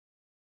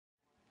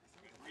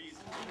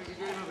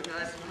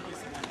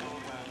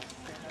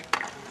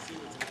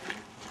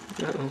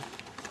Uh-oh.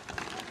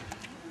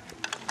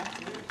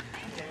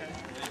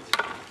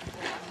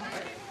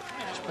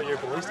 Put your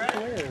voice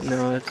away?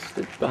 No,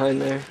 it's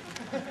behind there.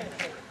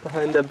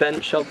 Behind the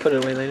bench. I'll put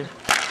it away later.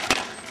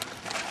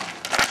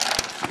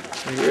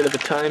 I'll get rid of the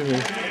time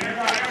here.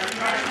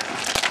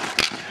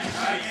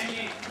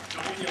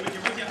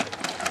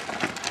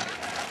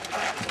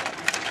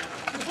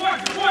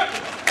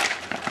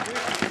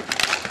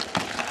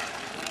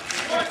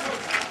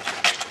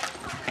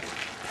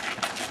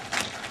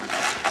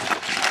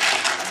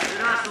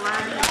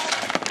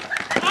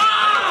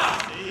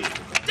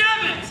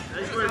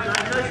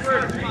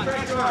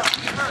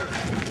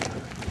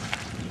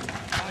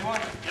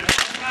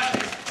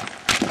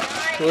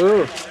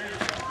 Ooh.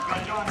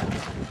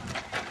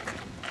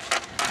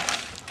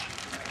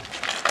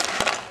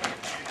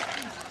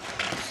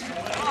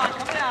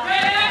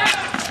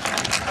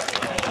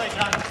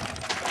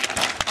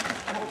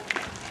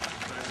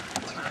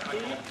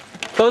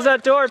 Close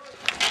that door.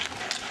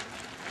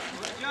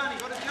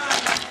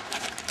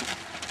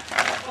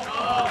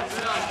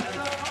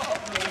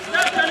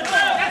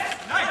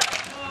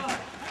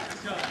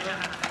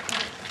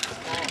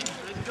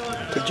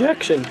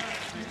 Projection.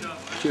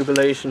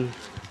 Jubilation.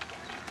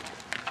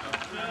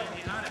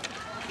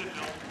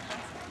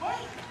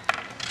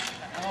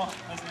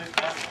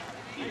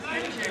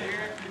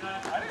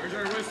 Where's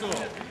our whistle?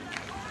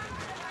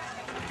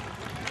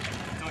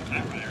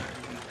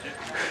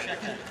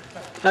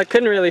 I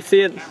couldn't really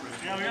see it.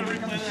 Yeah, we gotta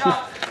replay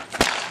that.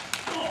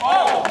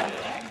 Oh!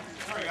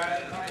 Sorry,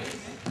 guys.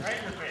 Right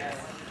in your face.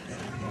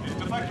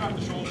 Deflect off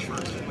the shoulder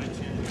first.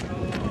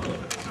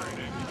 Sorry,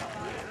 dude.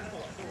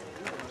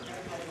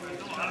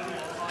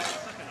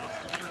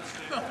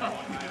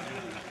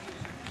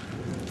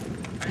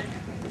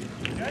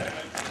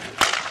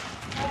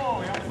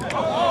 Oh, yeah.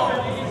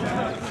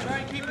 Try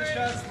and keep the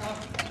shots low.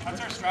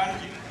 That's our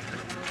strategy.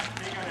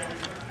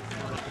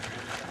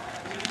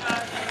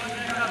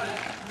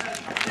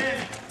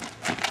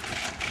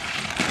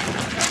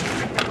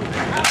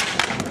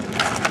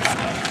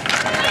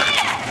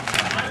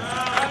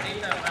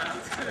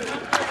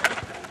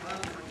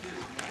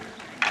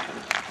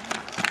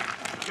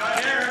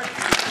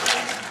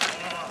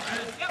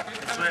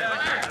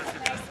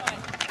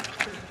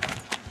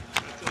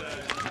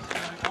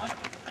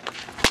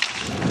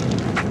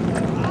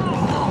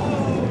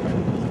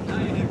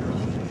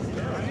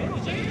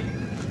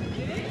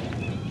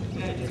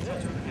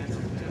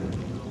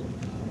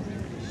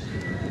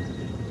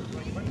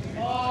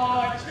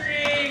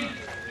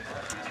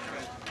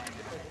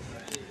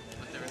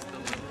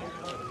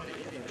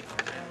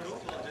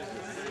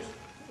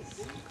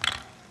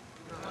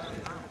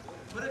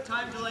 Put a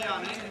time delay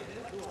on it.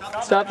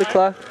 Stop the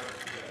clock.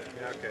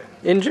 Okay.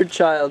 Injured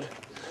child.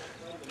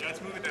 Yeah,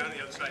 let's move it down to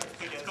the other side.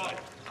 Let's go. On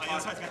the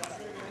other side. Let's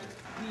move.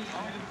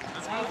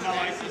 No,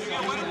 I see. We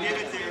did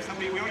it there.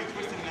 Somebody, we already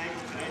twisted an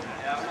ankle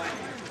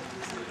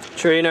today.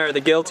 Trainer, the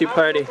guilty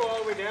party.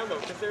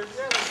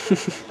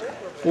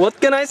 What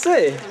can I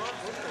say?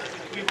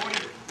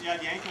 Yeah,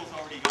 the ankle's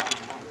already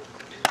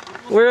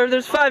gone.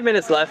 There's 5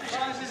 minutes left.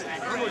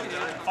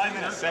 5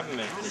 minutes. 7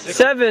 minutes.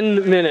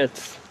 7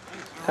 minutes.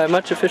 How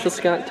much official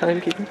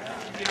timekeeping?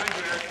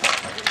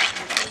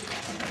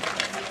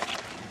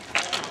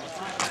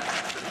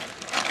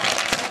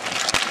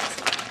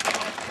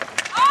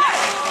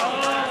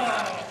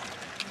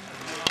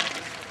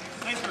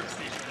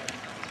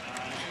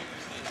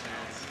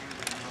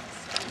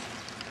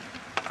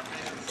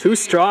 Too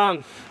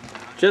strong.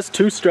 Just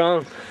too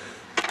strong.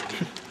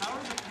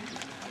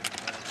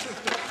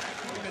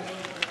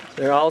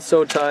 They're all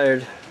so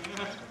tired.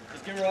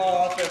 Just give her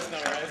all offense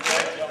now, right?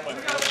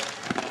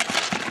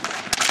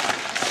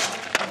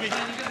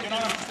 Get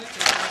on him.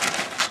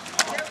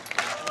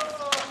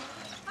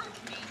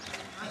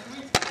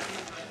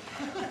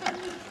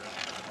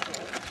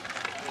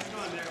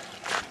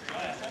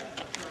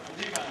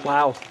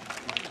 Wow.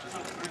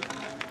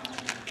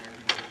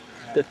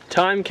 The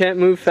time can't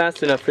move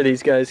fast enough for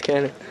these guys,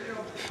 can it?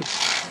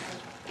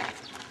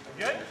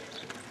 Good?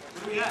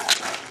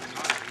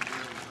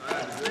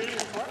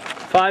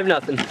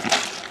 5-0.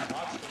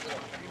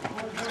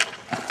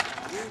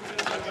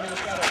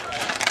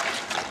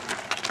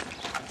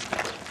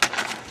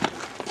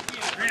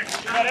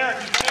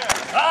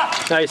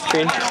 Nice,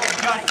 Treen.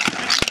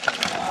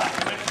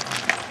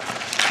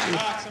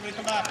 Somebody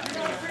come back.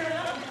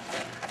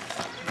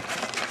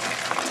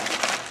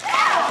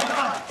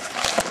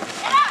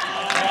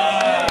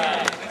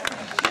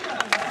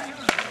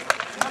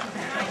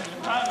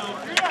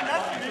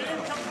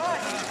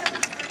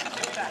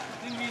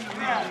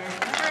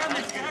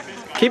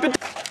 Keep it.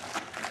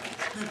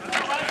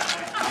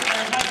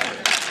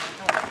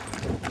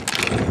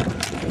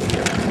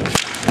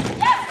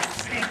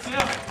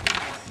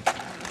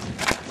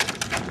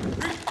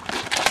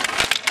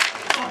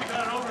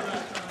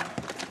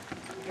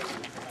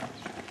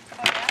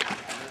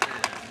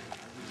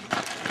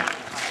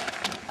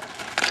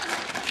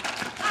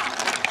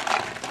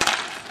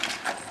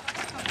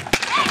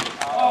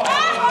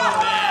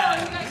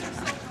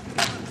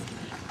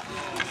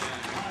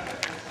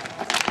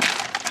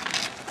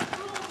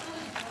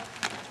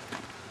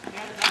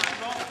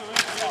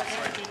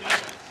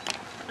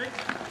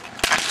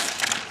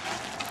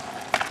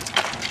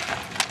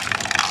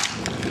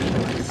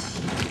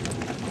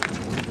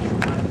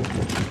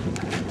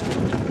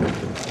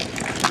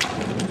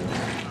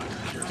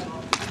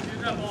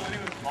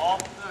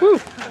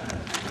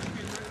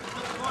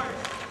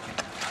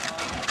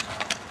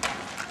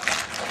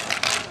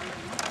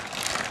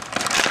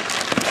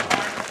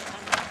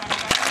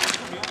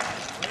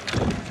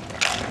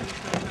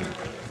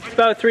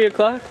 about 3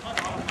 o'clock.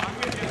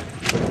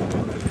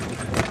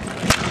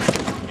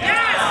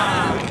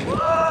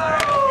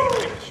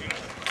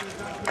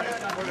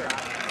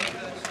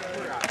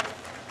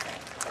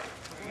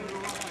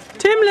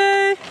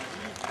 Timley!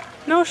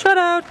 No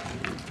shutout!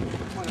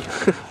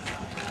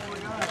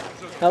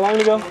 How long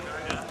to go?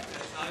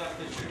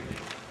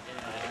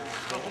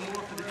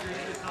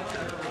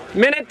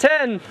 Minute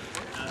 10!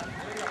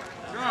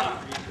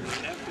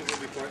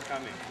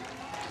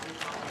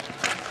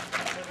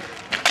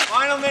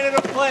 Final minute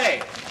of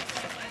play.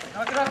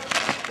 Knock it up.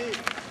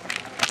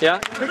 Yeah?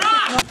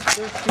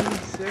 13,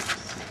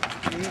 6,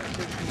 8,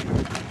 15.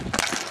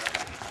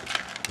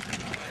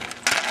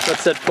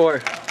 What's that for?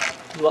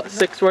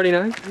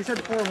 6:49? You said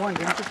 4-1,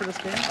 didn't you, for this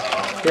game?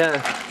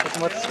 Yeah.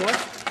 What's the score?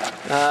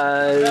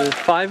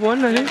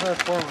 5-1, I think?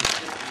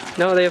 4-1.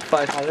 No, they have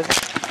 5. Oh, this is...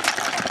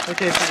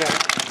 Okay, forget it.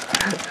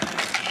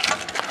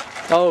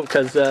 Oh,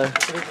 because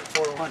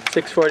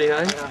 6:49?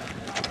 Yeah.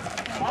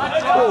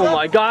 Oh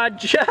my god,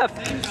 Jeff!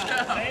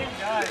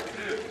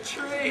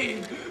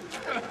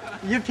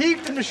 You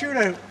peaked in the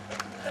shootout.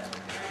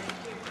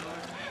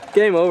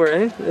 Game over,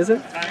 eh? Is it?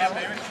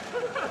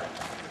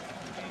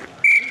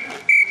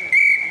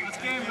 Let's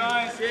game,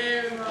 guys.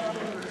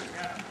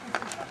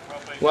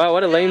 Wow,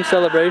 what a lame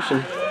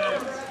celebration.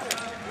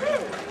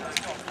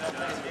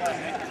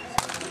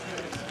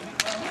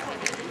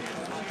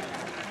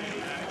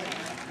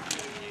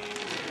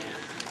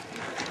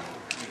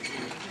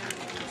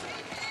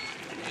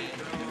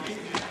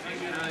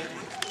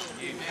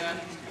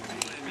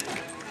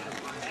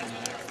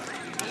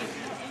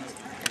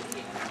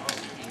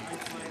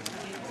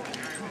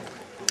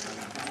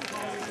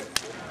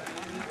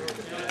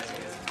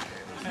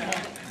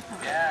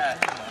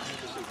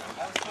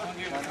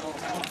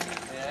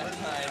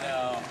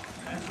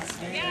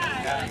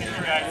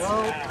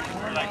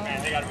 We're like,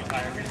 man, they gotta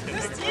retire.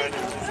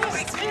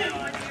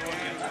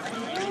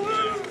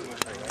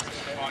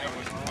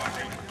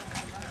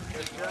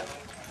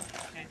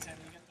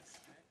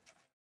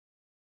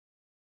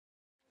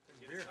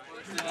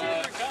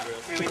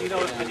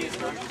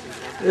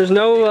 There's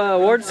no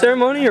award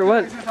ceremony or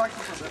what?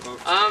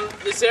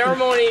 The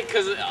ceremony,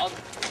 because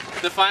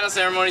the final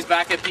ceremony is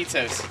back at Pete's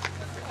house.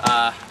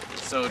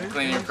 So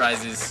claiming your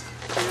prizes,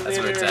 that's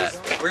where it's at.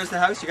 Where's the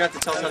house? You got to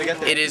tell us how to get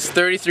there. It is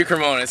 33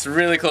 Cremona. It's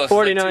really close.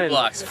 49. It's like 2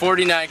 blocks.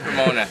 49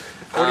 Cremona.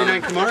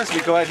 49 Cremona, so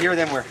we go out here,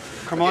 then where?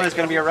 Cremona's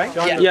going to be a right?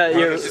 Yeah,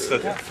 you're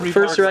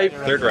first right,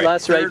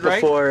 last right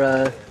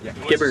before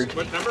Gibbard.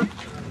 What number?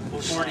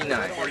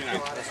 49.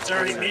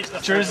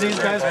 Jerseys,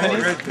 guys,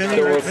 pennies.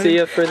 So we'll see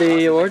you for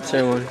the award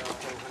ceremony.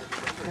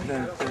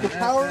 The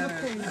power of the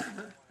penny.